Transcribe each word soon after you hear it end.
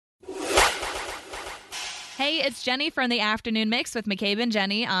Hey, it's Jenny from the Afternoon Mix with McCabe and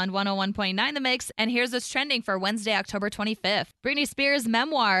Jenny on 101.9 The Mix, and here's what's trending for Wednesday, October 25th. Britney Spears'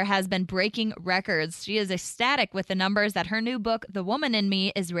 Memoir has been breaking records. She is ecstatic with the numbers that her new book, The Woman in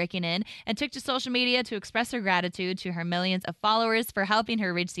Me, is raking in, and took to social media to express her gratitude to her millions of followers for helping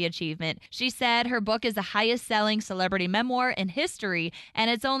her reach the achievement. She said her book is the highest-selling celebrity memoir in history, and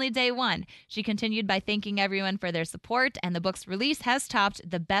it's only day one. She continued by thanking everyone for their support, and the book's release has topped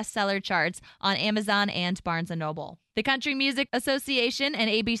the bestseller charts on Amazon and Barnes & Noble. The Country Music Association and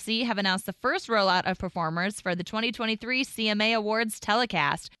ABC have announced the first rollout of performers for the 2023 CMA Awards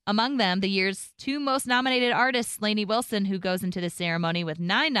telecast. Among them, the year's two most nominated artists, Lainey Wilson, who goes into the ceremony with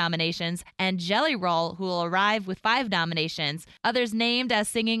 9 nominations, and Jelly Roll, who will arrive with 5 nominations. Others named as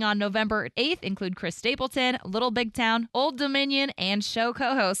singing on November 8th include Chris Stapleton, Little Big Town, Old Dominion, and show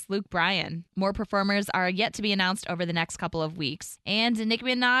co-host Luke Bryan. More performers are yet to be announced over the next couple of weeks. And Nicki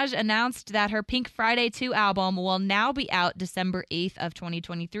Minaj announced that her Pink Friday 2 album will now be out December 8th of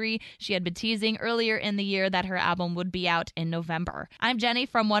 2023. She had been teasing earlier in the year that her album would be out in November. I'm Jenny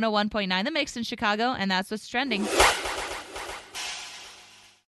from 101.9 The Mix in Chicago, and that's what's trending.